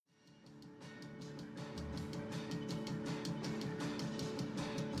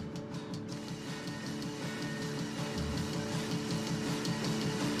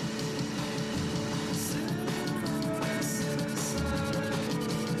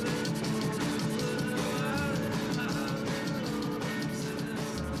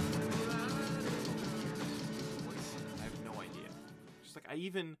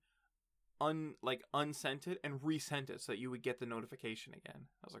even unsent it and resent it so that you would get the notification again.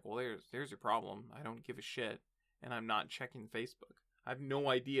 I was like, well, there's your problem. I don't give a shit, and I'm not checking Facebook. I have no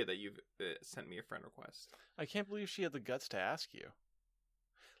idea that you've sent me a friend request. I can't believe she had the guts to ask you.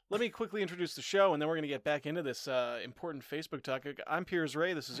 Let me quickly introduce the show, and then we're going to get back into this important Facebook topic. I'm Piers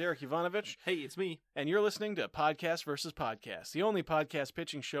Ray. This is Eric Ivanovich. Hey, it's me. And you're listening to Podcast versus Podcast, the only podcast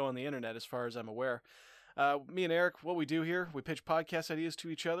pitching show on the internet as far as I'm aware. Me and Eric, what we do here, we pitch podcast ideas to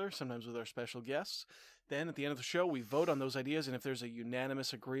each other, sometimes with our special guests. Then at the end of the show, we vote on those ideas, and if there's a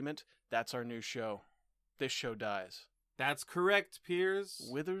unanimous agreement, that's our new show. This show dies. That's correct, Piers.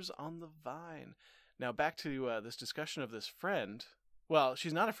 Withers on the vine. Now back to this discussion of this friend. Well,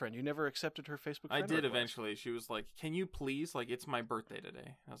 she's not a friend. You never accepted her Facebook friend I did request. eventually. She was like, can you please? Like, it's my birthday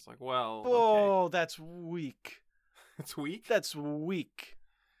today. I was like, well, Oh, okay. that's weak. It's weak? That's weak.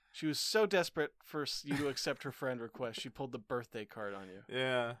 She was so desperate for you to accept her friend request, she pulled the birthday card on you.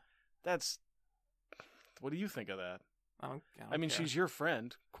 Yeah. That's... What do you think of that? I don't I mean, care. she's your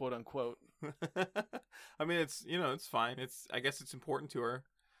friend, quote unquote. I mean, it's fine. I guess it's important to her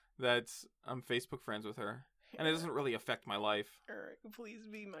that I'm Facebook friends with her. And it doesn't really affect my life. Eric, please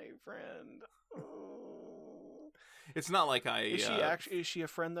be my friend. Oh. It's not like I... Is she a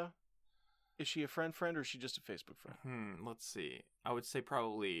friend, though? Is she a friend, or is she just a Facebook friend? Let's see. I would say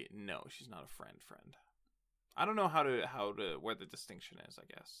probably no, she's not a friend. I don't know how to where the distinction is, I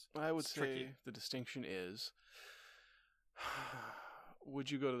guess. I would It's say tricky. the distinction is,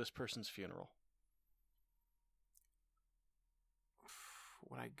 would you go to this person's funeral?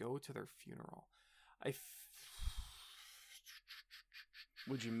 Would I go to their funeral?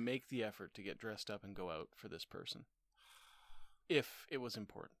 Would you make the effort to get dressed up and go out for this person? If it was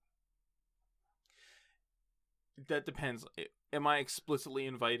important. That depends. Am I explicitly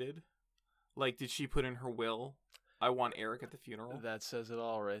invited? Like, did she put in her will, I want Eric at the funeral? That says it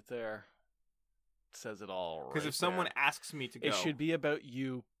all right there. It says it all right Because if someone there. asks me to go... It should be about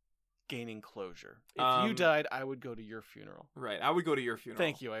you gaining closure. If you died, I would go to your funeral. Right, I would go to your funeral.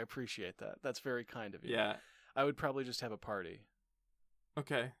 Thank you, I appreciate that. That's very kind of you. Yeah. I would probably just have a party.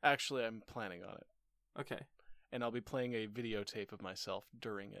 Okay. Actually, I'm planning on it. Okay. And I'll be playing a videotape of myself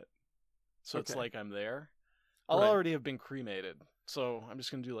during it. So it's Okay. like I'm there. I'll Right. already have been cremated. So I'm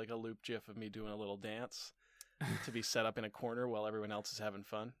just going to do like a loop gif of me doing a little dance to be set up in a corner while everyone else is having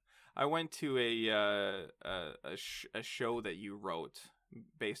fun. I went to a show that you wrote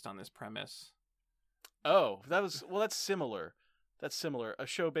based on this premise. Oh, that's similar. That's similar. A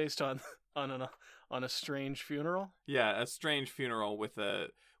show based on a strange funeral. Yeah, a strange funeral with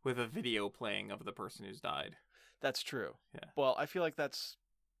a video playing of the person who's died. That's true. Yeah. Well, I feel like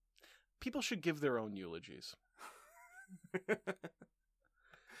people should give their own eulogies.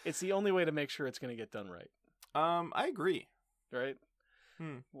 It's the only way to make sure it's going to get done right. I agree. Right?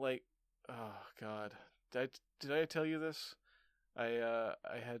 Hmm. Oh God, did I tell you this? I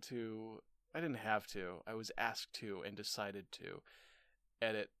didn't have to. I was asked to and decided to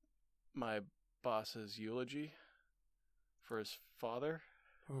edit my boss's eulogy for his father.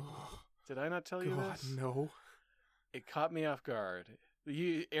 Did I not tell you this? No. It caught me off guard.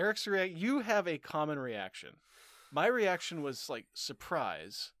 Eric's you have a common reaction. My reaction was like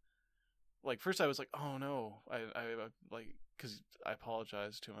surprise. Like first I was like, "Oh no." I like cuz I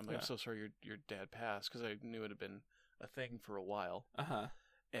apologized to him. I'm like, Yeah. "I'm so sorry your dad passed," cuz I knew it had been a thing for a while. Uh-huh.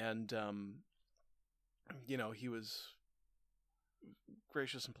 And he was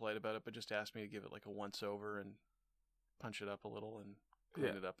gracious and polite about it, but just asked me to give it like a once over and punch it up a little and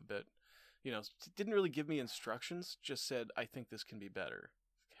clean it up a bit. Didn't really give me instructions, just said, "I think this can be better.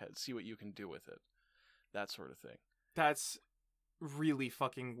 See what you can do with it." That sort of thing. That's really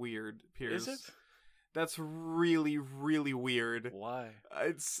fucking weird, Piers. Is it? That's really, really weird. Why?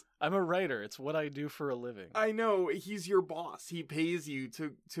 I'm a writer. It's what I do for a living. I know, he's your boss. He pays you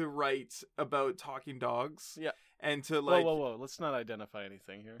to write about talking dogs. Yeah. And to like Whoa. Let's not identify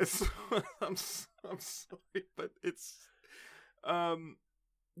anything here. I'm sorry, but it's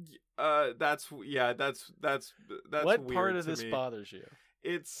that's what weird part of to this me. bothers you?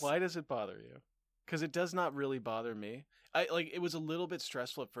 Why does it bother you? Because it does not really bother me. It was a little bit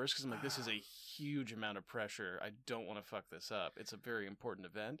stressful at first because I'm like, this is a huge amount of pressure. I don't want to fuck this up. It's a very important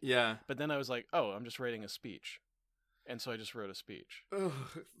event. Yeah. But then I was like, oh, I'm just writing a speech. And so I just wrote a speech.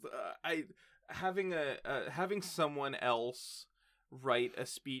 Having someone else write a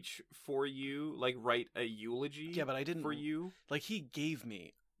speech for you, like write a eulogy. Yeah, but I didn't for you. Like he gave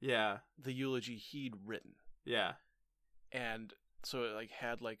me Yeah. the eulogy he'd written. Yeah. And so it like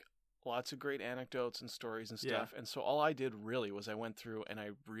had like lots of great anecdotes and stories and Yeah. stuff. And so all I did really was I went through and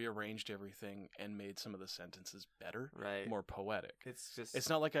I rearranged everything and made some of the sentences better, Right. more poetic. It's just. It's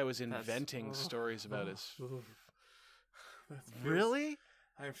not like I was that's- inventing stories about his. That feels- Really?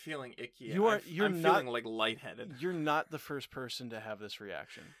 I'm feeling icky. You're I'm not- feeling like lightheaded. You're not the first person to have this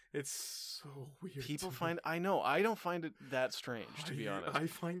reaction. It's so weird. People to me. find I know, I don't find it that strange, to be honest. I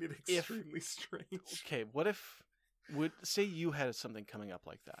find it extremely strange. Okay, what if say you had something coming up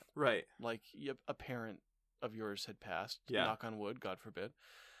like that? Right. Like a parent of yours had passed, Yeah. knock on wood, God forbid.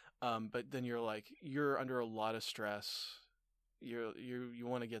 But then you're under a lot of stress. You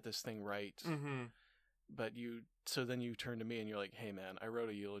want to get this thing right. Mm-hmm. But then you turn to me and you're like, "Hey man, I wrote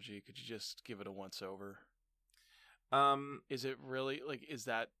a eulogy. Could you just give it a once over?" Is it really is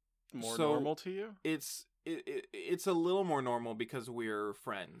that more So- normal to you? It's a little more normal because we're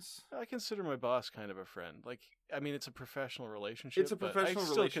friends. I consider my boss kind of a friend. I mean, it's a professional relationship. It's a but professional I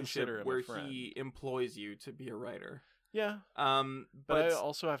still relationship consider him where a friend. he employs you to be a writer. Yeah, But but I it's-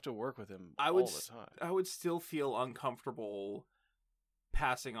 also have to work with him I all would the time. I would still feel uncomfortable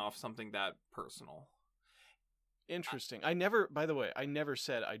passing off something that personal. Interesting. By the way, I never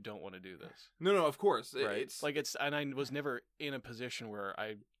said I don't want to do this. No, of course. Right. And I was never in a position where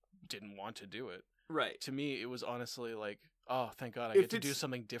I didn't want to do it. right. To me, it was honestly like, oh, thank God I If get to do it's-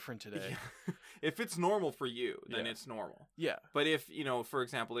 something different today. Yeah. If it's normal for you, then Yeah. it's normal. Yeah. But if, for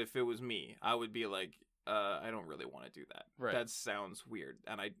example, if it was me, I would be like, I don't really want to do that. Right. That sounds weird,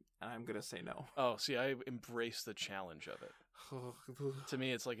 and I'm gonna say no. Oh, see, I embrace the challenge of it. To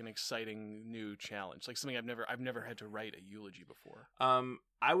me, it's like an exciting new challenge, like something I've never had to write a eulogy before.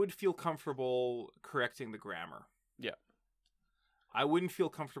 I would feel comfortable correcting the grammar. Yeah. I wouldn't feel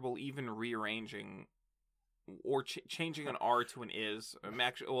comfortable even rearranging or changing an R to an is.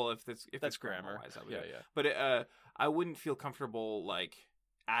 Actually, well, if That's it's grammar. wise, I would Yeah, do it. yeah. But I wouldn't feel comfortable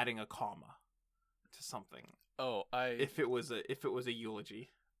adding a comma to something Oh, if it was a eulogy.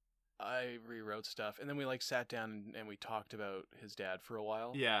 I rewrote stuff, and then we sat down and we talked about his dad for a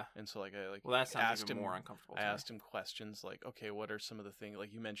while. Yeah. And so I Well, that sounds asked even him more uncomfortable. I to me. asked him questions like, okay, what are some of the things,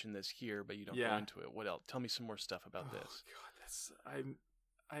 you mentioned this here, but you don't go Yeah. into it. What else? Tell me some more stuff about Oh, this. God,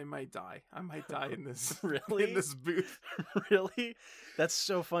 I might die. I might die in this Really? in this booth. Really? That's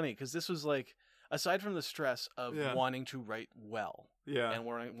so funny, because this was aside from the stress of Yeah. wanting to write well Yeah. and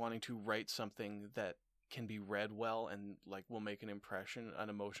wanting to write something that can be read well and will make an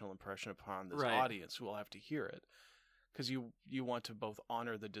emotional impression upon this Right. audience who will have to hear it, because you want to both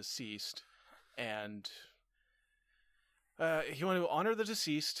honor the deceased and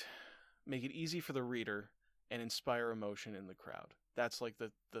make it easy for the reader, and inspire emotion in the crowd. That's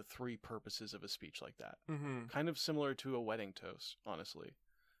the three purposes of a speech like that. Mm-hmm. Kind of similar to a wedding toast, honestly.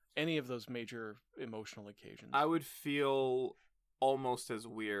 Any of those major emotional occasions. I would feel almost as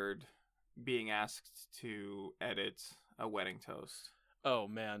weird being asked to edit a wedding toast. Oh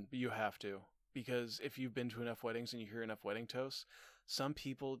man, you have to. Because if you've been to enough weddings and you hear enough wedding toasts, some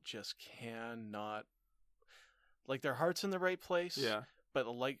people just cannot, their heart's in the right place. Yeah. But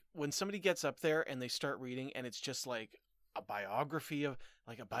when somebody gets up there and they start reading and it's just a biography of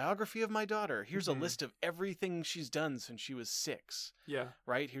my daughter. Here's Mhm. a list of everything she's done since she was 6. Yeah.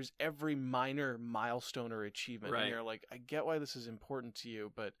 Right? Here's every minor milestone or achievement. Right. And you're like, I get why this is important to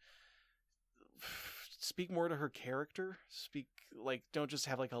you, but speak more to her character. Don't just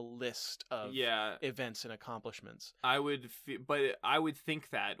have a list of Yeah. events and accomplishments. I would think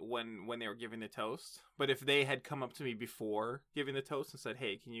that when they were giving the toast. But if they had come up to me before giving the toast and said,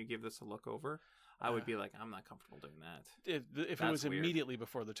 "Hey, can you give this a look over?" I would be like, "I'm not comfortable doing that." If it That's was weird. immediately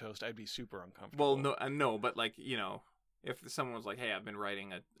before the toast, I'd be super uncomfortable. Well, no, but if someone was like, "Hey, I've been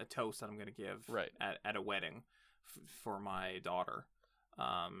writing a toast that I'm going to give Right. at a wedding for my daughter.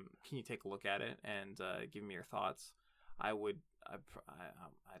 Can you take a look at it and give me your thoughts?" I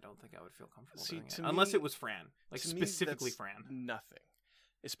don't think I would feel comfortable See, doing it to unless me- it was Fran, To me, specifically that's Fran. Nothing.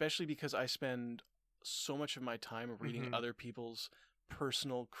 Especially because I spend so much of my time reading Mhm. other people's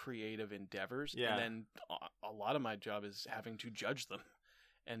personal creative endeavors. Yeah. And then a lot of my job is having to judge them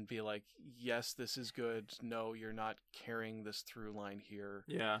and be like, yes, this is good. No, you're not carrying this through line here.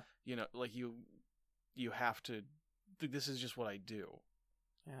 Yeah, You have to, this is just what I do.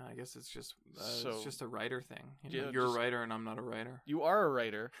 yeah. I guess it's just So- it's just a writer thing. Yeah, You're just- a writer and I'm not a writer. You are a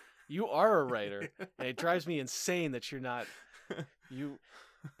writer. You are a writer. And it drives me insane that you're not,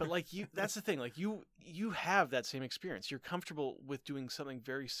 but that's the thing. You have that same experience. You're comfortable with doing something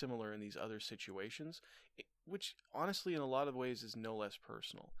very similar in these other situations, which honestly, in a lot of ways, is no less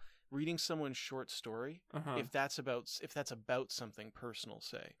personal. reading someone's short story, Uh-huh. if that's about something personal,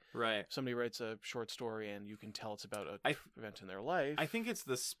 say Right. somebody writes a short story and you can tell it's about a I- event in their life. I think it's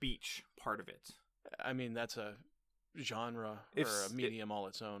the speech part of it. I mean, that's a genre If or a s- medium all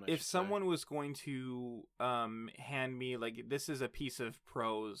its own. I If should say. someone was going to hand me like this is a piece of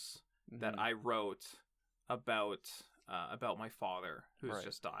prose that Mhm. I wrote about my father who's Right.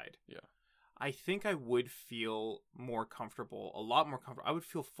 just died. Yeah. I think I would feel more comfortable, a lot more comfortable. I would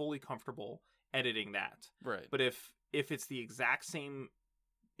feel fully comfortable editing that. Right. But if it's the exact same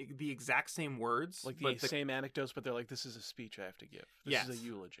words, Like but the same anecdotes, but they're like, this is a speech I have to give. This Yes. is a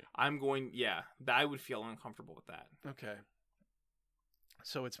eulogy. I would feel uncomfortable with that. Okay.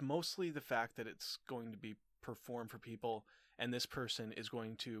 So it's mostly the fact that it's going to be performed for people, and this person is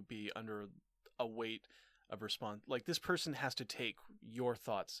going to be under a weight of response. Like, this person has to take your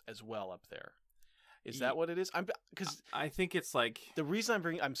thoughts as well up there. Is that what it is? Because I think it's like, the reason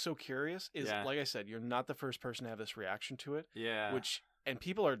I'm so curious is, Yeah. like I said, you're not the first person to have this reaction to it. yeah, And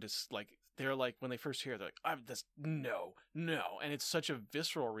people are just like, they're like, when they first hear it, they're like, I'm this, no. And it's such a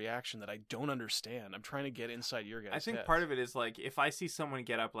visceral reaction that I don't understand. I'm trying to get inside your guys' I think heads. part of it is like, if I see someone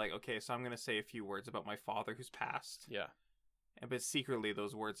get up like, okay, so I'm going to say a few words about my father who's passed, Yeah. but secretly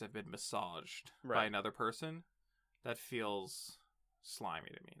those words have been massaged by Right. another person, that feels slimy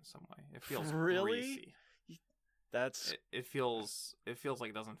to me in some way. It feels Really? greasy. That's, It feels like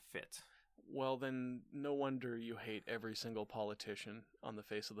it doesn't fit. well, then no wonder you hate every single politician on the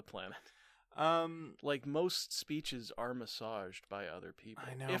face of the planet. Like, most speeches are massaged by other people.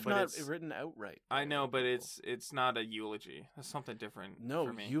 I know, if but not it's- written outright. I by know, other but people. it's not a eulogy. It's something different. No,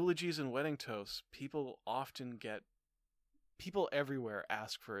 for me. eulogies and wedding toasts, people everywhere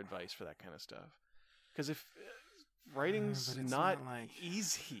ask for advice for that kind of stuff. Because if writing's But it's not like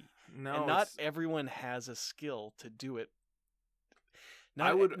easy, no, and not it's- everyone has a skill to do it.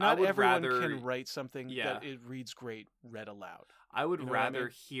 I would everyone rather- can write something Yeah. that it reads great read aloud. I would You know what I rather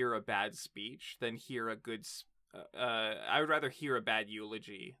mean? hear a bad speech than hear a good. I would rather hear a bad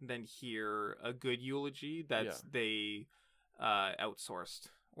eulogy than hear a good eulogy that they outsourced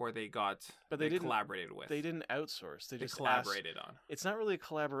or they But they didn't- collaborated with. They didn't outsource. They They just collaborated on. It's not really a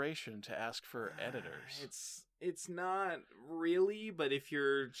collaboration to ask for editors. It's not really, but if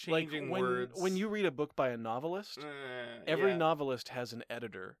you're Like changing when words, when you read a book by a novelist, every yeah. novelist has an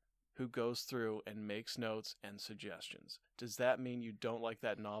editor who goes through and makes notes and suggestions. Does that mean you don't like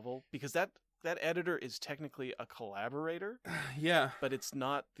that novel? Because that editor is technically a collaborator, yeah. but it's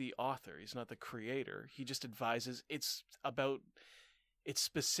not the author. He's not the creator. He just advises. It's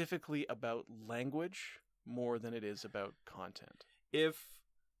specifically about language more than it is about content. If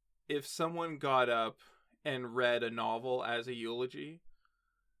someone got up and read a novel as a eulogy,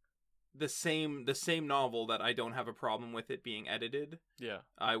 the same novel that I don't have a problem with it being edited, Yeah.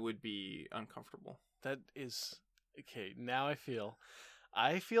 I would be uncomfortable. That is okay. Now I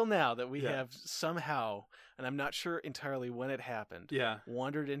feel now that we Yeah. have somehow, and I'm not sure entirely when it happened, Yeah.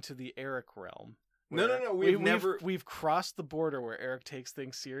 wandered into the Eric realm. No, where no, we've never. we've crossed the border where Eric takes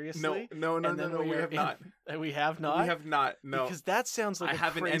things seriously. No, and then we have not. And we have not. We have not. No. Because that sounds like I a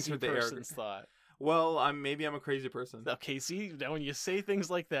haven't crazy entered the Eric- person's thought. Well, maybe I'm a crazy person. Okay, see, now when you say things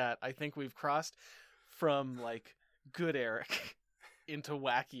like that, I think we've crossed from like good Eric into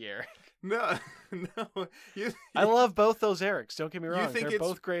wacky Eric. No, no. I love both those Erics. Don't get me You wrong; think they're it's-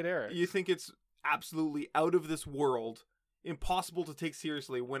 both great Erics. You think it's absolutely out of this world, impossible to take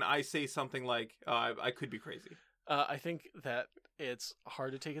seriously when I say something like, I could be crazy. I think that it's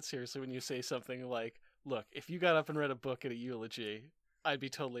hard to take it seriously when you say something like, "Look, if you got up and read a book at a eulogy, I'd be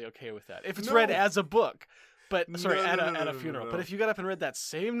totally okay with that. If it's No. read as a book, but sorry, No, at no, a no, at a no, funeral. no. But if you got up and read that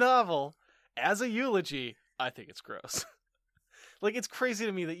same novel as a eulogy, I think it's gross." Like, it's crazy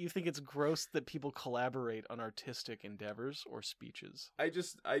to me that you think it's gross that people collaborate on artistic endeavors or speeches, I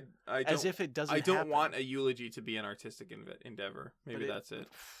don't, as if it doesn't. I don't happen. want a eulogy to be an artistic endeavor. Maybe that's it.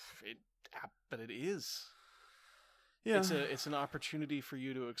 But it is. Yeah. It's an opportunity for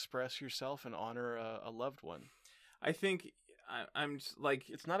you to express yourself and honor a loved one. I think I'm just like,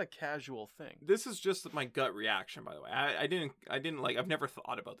 It's not a casual thing. this is just my gut reaction, by the way. I didn't like, I've never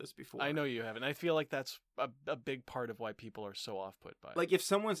thought about this before. I know you haven't. I feel like that's a big part of why people are so off put by it. Like, if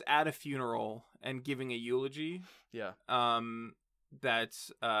someone's at a funeral and giving a eulogy, Yeah.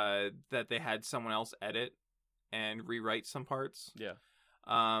 that they had someone else edit and rewrite some parts, Yeah.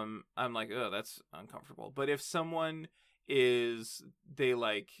 I'm like, oh, that's uncomfortable. But if someone is, they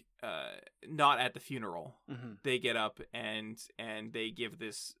like not at the funeral, Mm-hmm. they get up and they give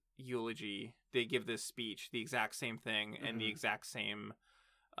this eulogy, they give this speech, the exact same thing, and the Mhm. exact same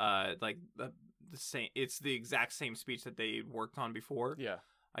like the same, it's the exact same speech that they worked on before. Yeah.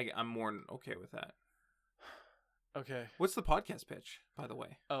 I'm more than okay with that. Okay. What's the podcast pitch, by the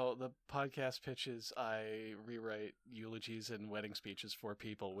way? Oh, the podcast pitch is I rewrite eulogies and wedding speeches for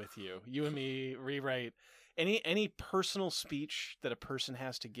people with you. You and me rewrite any personal speech that a person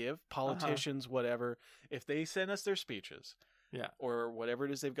has to give, politicians, whatever. If they send us their speeches, Yeah. or whatever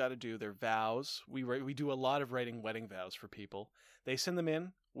it is they've got to do, their vows. We do a lot of writing wedding vows for people. They send them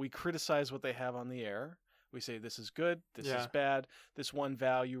in. We criticize what they have on the air. We say, this is good, this is bad. This one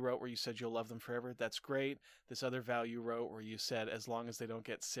vow you wrote where you said you'll love them forever, that's great. This other vow you wrote where you said, as long as they don't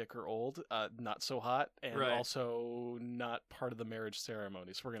get sick or old, not so hot, and also not part of the marriage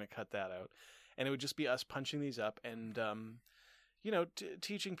ceremony. So we're going to cut that out. And it would just be us punching these up and,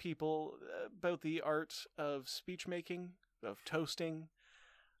 teaching people about the art of speech making, of toasting,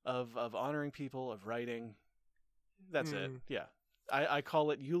 of honoring people, of writing. That's it. Yeah. I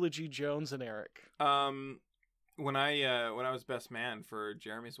call it Eulogy Jones and Eric. When I was best man for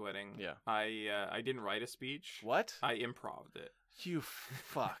Jeremy's wedding, I didn't write a speech. What? I improv'd it. You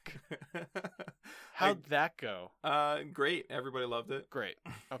fuck. How'd that go? Great. Everybody loved it. Great.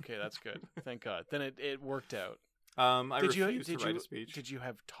 Okay, that's good. Thank God. Then it worked out. I refused to write a speech. Did you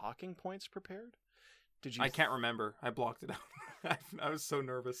have talking points prepared? Did you? I can't remember. I blocked it out. I was so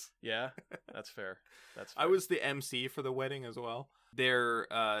nervous. Yeah, that's fair. That's fair. I was the MC for the wedding as well. The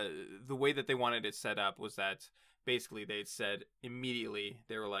way that they wanted it set up was that basically they'd said immediately,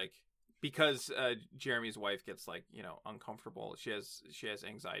 they were like, because Jeremy's wife gets uncomfortable. She has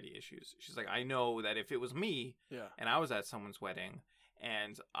anxiety issues. She's like, I know that if it was me and I was at someone's wedding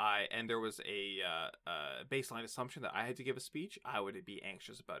and there was a baseline assumption that I had to give a speech, I would be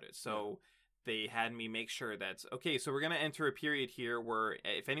anxious about it. So they had me make sure that, okay, so we're going to enter a period here where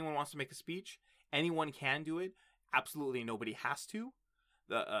if anyone wants to make a speech, anyone can do it. Absolutely nobody has to.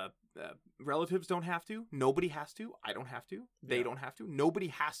 The relatives don't have to. Nobody has to. I don't have to. They don't have to. Nobody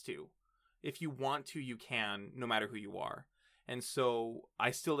has to. If you want to, you can, no matter who you are. And so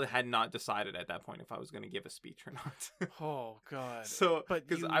I still had not decided at that point if I was going to give a speech or not. Oh God! So,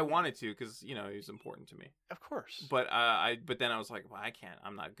 because I wanted to, because he was important to me. Of course. But then I was like, well, I can't.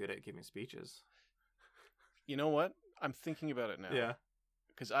 I'm not good at giving speeches. You know what? I'm thinking about it now. Yeah.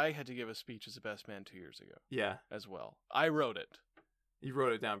 Because I had to give a speech as a best man 2 years ago. Yeah. As well. I wrote it. You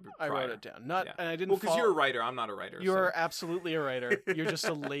wrote it down prior. I wrote it down. And I didn't. Well, because you're a writer. I'm not a writer. You're absolutely a writer. You're just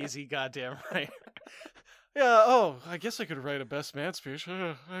a lazy goddamn writer. Yeah, I guess I could write a best man speech.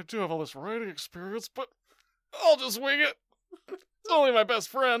 I do have all this writing experience, but I'll just wing it. It's only my best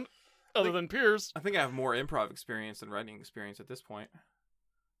friend, other than Piers. I think I have more improv experience than writing experience at this point.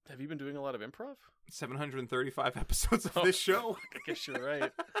 Have you been doing a lot of improv? 735 episodes of this show. I guess you're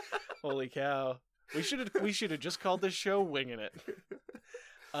right. Holy cow. We should have just called this show Winging It.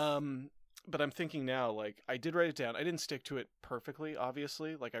 But I'm thinking now, I did write it down. I didn't stick to it perfectly,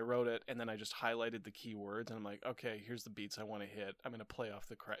 obviously. I wrote it, and then I just highlighted the key words, and I'm like, okay, here's the beats I want to hit. I'm going to play off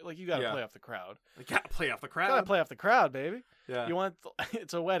the crowd. You got to play off the crowd. You got to play off the crowd. Got to play off the crowd, baby. Yeah.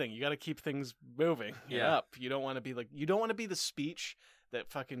 It's a wedding. You got to keep things moving up. You don't want to be the speech that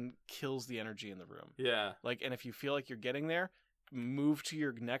fucking kills the energy in the room. Yeah. And if you feel like you're getting there, move to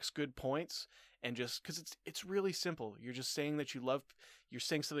your next good points. And just because it's really simple. You're just saying that you're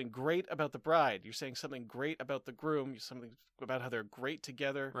saying something great about the bride. You're saying something great about the groom. You're something about how they're great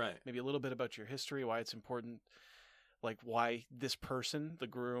together. Right. Maybe a little bit about your history, why it's important, why this person, the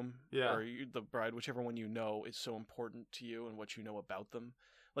groom or the bride, whichever one you know, is so important to you and what you know about them.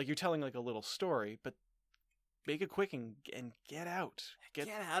 You're telling a little story, but make it quick and get out. Get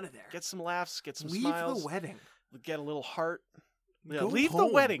out of there. Get some laughs. Get some Leave smiles. Leave the wedding. Get a little heart. Yeah, go leave home.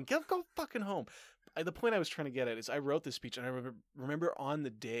 the wedding. Go fucking home. The point I was trying to get at is I wrote this speech, and I remember on the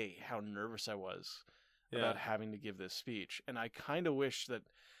day how nervous I was about having to give this speech. And I kind of wish that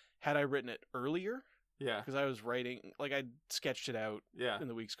had I written it earlier, because I was writing, I sketched it out in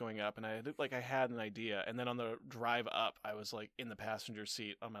the weeks going up, and I had an idea. And then on the drive up, I was in the passenger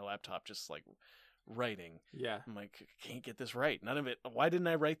seat on my laptop, just writing. Yeah. I'm I can't get this right. None of it. Why didn't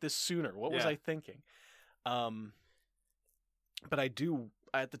I write this sooner? What was I thinking? But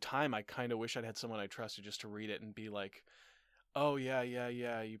at the time, I kind of wish I'd had someone I trusted just to read it and be like, oh, yeah,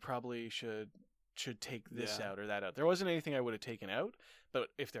 you probably should take this out or that out. There wasn't anything I would have taken out, but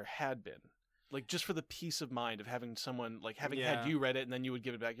if there had been, just for the peace of mind of having someone, having had you read it and then you would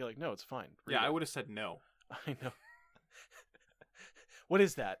give it back, you're like, no, it's fine. Read it. I would have said no. I know. What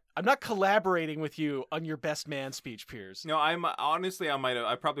is that? I'm not collaborating with you on your best man speech, Piers. No, I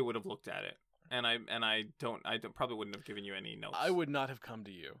probably would have looked at it. And I probably wouldn't have given you any notes. I would not have come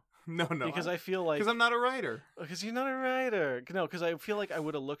to you. No, because I feel like because I'm not a writer. because you're not a writer. No, because I feel like you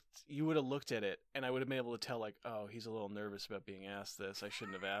would have looked at it, and I would have been able to tell, like, oh, he's a little nervous about being asked this. I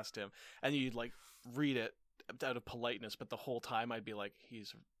shouldn't have asked him. And you'd like read it out of politeness, but the whole time I'd be like,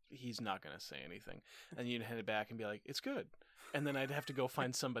 he's not going to say anything. And you'd hand it back and be like, it's good. And then I'd have to go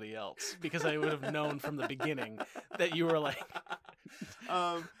find somebody else because I would have known from the beginning that you were like.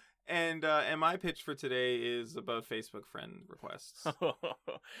 And my pitch for today is about Facebook friend requests.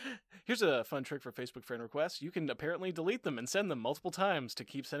 Here's a fun trick for Facebook friend requests. You can apparently delete them and send them multiple times to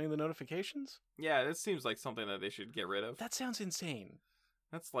keep sending the notifications. Yeah, this seems like something that they should get rid of. That sounds insane.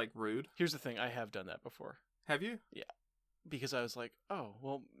 That's like rude. Here's the thing. I have done that before. Have you? Yeah. Because I was like, oh,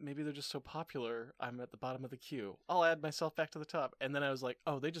 well, maybe they're just so popular, I'm at the bottom of the queue. I'll add myself back to the top. And then I was like,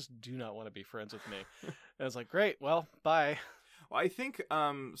 oh, they just do not want to be friends with me. And I was like, great, well, bye. Well, I think,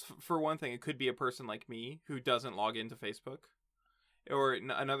 for one thing, it could be a person like me who doesn't log into Facebook. Or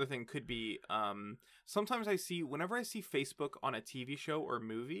another thing could be, sometimes whenever I see Facebook on a TV show or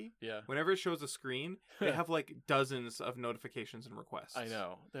movie, whenever it shows a screen, they have like dozens of notifications and requests. I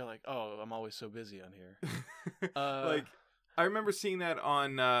know. They're like, oh, I'm always so busy on here. Like, I remember seeing that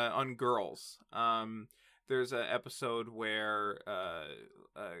on Girls. There's an episode where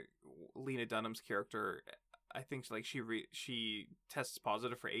Lena Dunham's character, I think, like she tests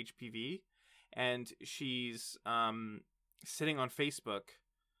positive for HPV, and she's sitting on Facebook,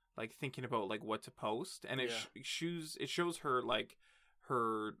 like thinking about like what to post, and it shows her like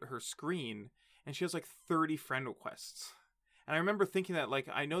her screen, and she has like 30 friend requests. And I remember thinking that, like,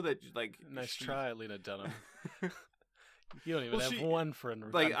 I know that, like, nice try, Lena Dunham. You don't even have one friend.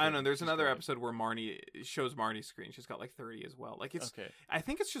 Like, I don't know. There's another episode where Marnie shows Marnie's screen. She's got like 30 as well. Like, it's. Okay. I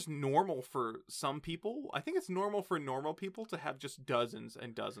think it's just normal for some people. I think it's normal for normal people to have just dozens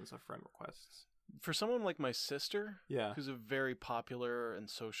and dozens of friend requests. For someone like my sister, who's a very popular and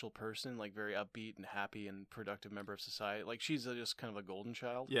social person, like very upbeat and happy and productive member of society, like she's just kind of a golden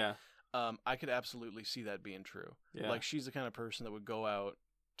child. Yeah. I could absolutely see that being true. Yeah. Like, she's the kind of person that would go out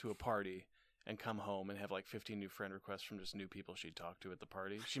to a party and come home and have like 15 new friend requests from just new people she'd talk to at the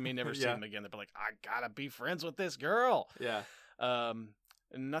party. She may never see them again. They'd be like, I gotta be friends with this girl. Yeah. And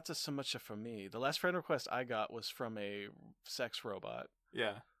not just so much from me. The last friend request I got was from a sex robot.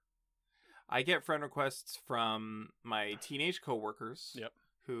 Yeah. I get friend requests from my teenage coworkers. Yep.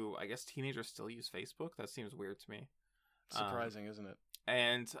 Who, I guess teenagers still use Facebook. That seems weird to me. Surprising, isn't it?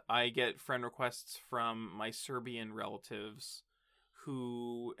 And I get friend requests from my Serbian relatives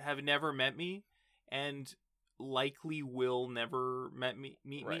who have never met me and likely will never meet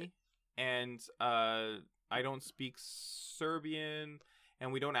me. And I don't speak Serbian,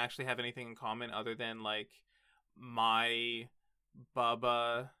 and we don't actually have anything in common other than, like, my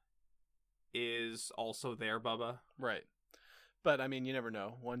bubba is also their bubba. Right. But, I mean, you never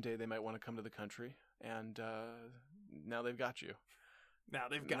know. One day they might want to come to the country, and now they've got you. Now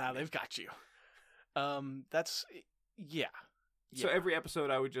they've got you. That's, yeah. So every episode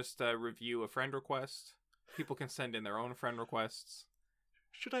I would just review a friend request. People can send in their own friend requests.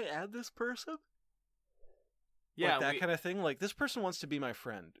 Should I add this person? Yeah, like that kind of thing. Like, this person wants to be my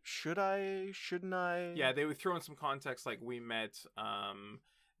friend. Should I? Shouldn't I? Yeah, they would throw in some context. Like, we met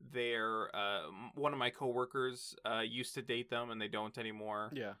one of my coworkers used to date them, and they don't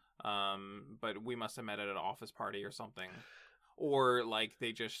anymore. Yeah. But we must have met at an office party or something. Or, like,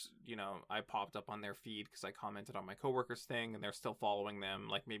 they just, I popped up on their feed because I commented on my coworker's thing, and they're still following them.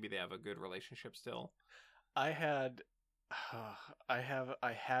 Like, maybe they have a good relationship still. I had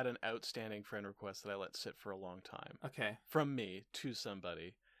an outstanding friend request that I let sit for a long time. Okay. From me to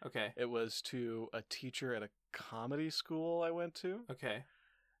somebody. Okay. It was to a teacher at a comedy school I went to. Okay.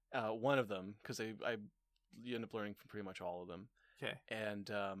 One of them, because you end up learning from pretty much all of them. Okay.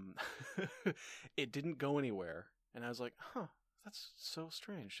 And it didn't go anywhere. And I was like, huh, that's so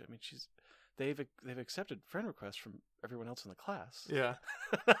strange. I mean, they've accepted friend requests from everyone else in the class. Yeah.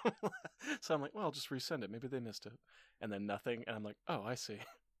 So I'm like, well, I'll just resend it. Maybe they missed it. And then nothing. And I'm like, oh, I see.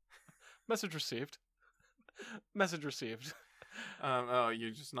 Message received. Message received. Oh,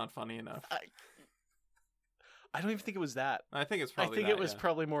 you're just not funny enough. I don't even think it was that. I think it's probably it was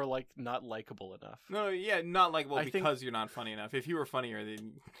probably more like not likable enough. No, yeah, not likable because you're not funny enough. If you were funnier,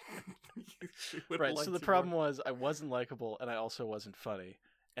 then right. So the problem was I wasn't likable, and I also wasn't funny,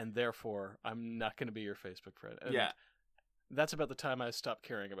 and therefore I'm not going to be your Facebook friend. And yeah, that's about the time I stopped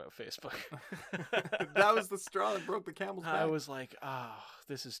caring about Facebook. That was the straw that broke the camel's back. I was like,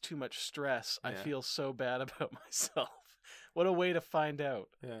 this is too much stress. Yeah. I feel so bad about myself. What a way to find out.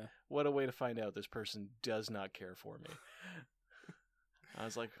 Yeah. What a way to find out this person does not care for me. I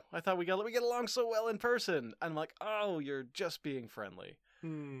was like, I thought we get along so well in person. And I'm like, oh, you're just being friendly.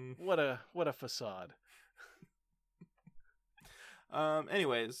 What a facade.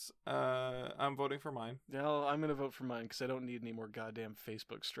 Anyways, I'm voting for mine. Well, I'm gonna vote for mine because I don't need any more goddamn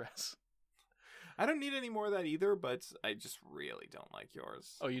Facebook stress. I don't need any more of that either, but I just really don't like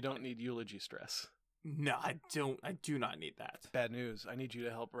yours. Oh, you don't need eulogy stress. No, I don't. I do not need that. Bad news. I need you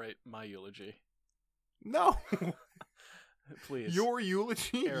to help write my eulogy. No. Please. Your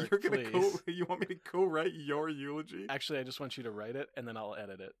eulogy? Eric, You're gonna please. You want me to co-write your eulogy? Actually, I just want you to write it, and then I'll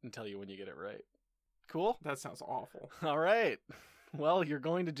edit it and tell you when you get it right. Cool? That sounds awful. All right. Well, you're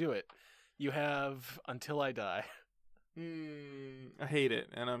going to do it. You have until I die. I hate it,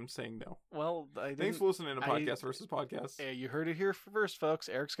 and I'm saying no. Well, Thanks for listening to Podcast versus Podcast. Hey, you heard it here first, folks.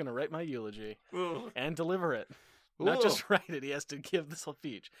 Eric's going to write my eulogy Ugh. and deliver it. Not Ugh. just write it. He has to give this whole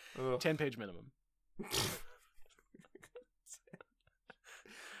speech. Ugh. 10-page minimum.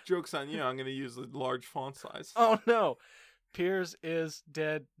 Joke's on you. I'm going to use the large font size. Oh, no. Piers is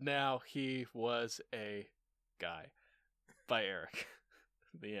dead now. He was a guy. By Eric.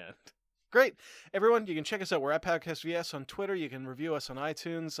 The end. Great. Everyone, you can check us out. We're at Podcast VS on Twitter. You can review us on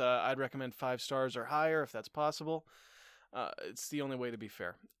iTunes. I'd recommend 5 stars or higher if that's possible. It's the only way to be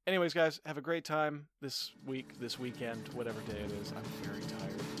fair. Anyways, guys, have a great time this week, this weekend, whatever day it is. I'm very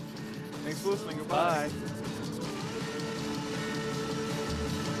tired. Thanks for listening. Goodbye. Bye.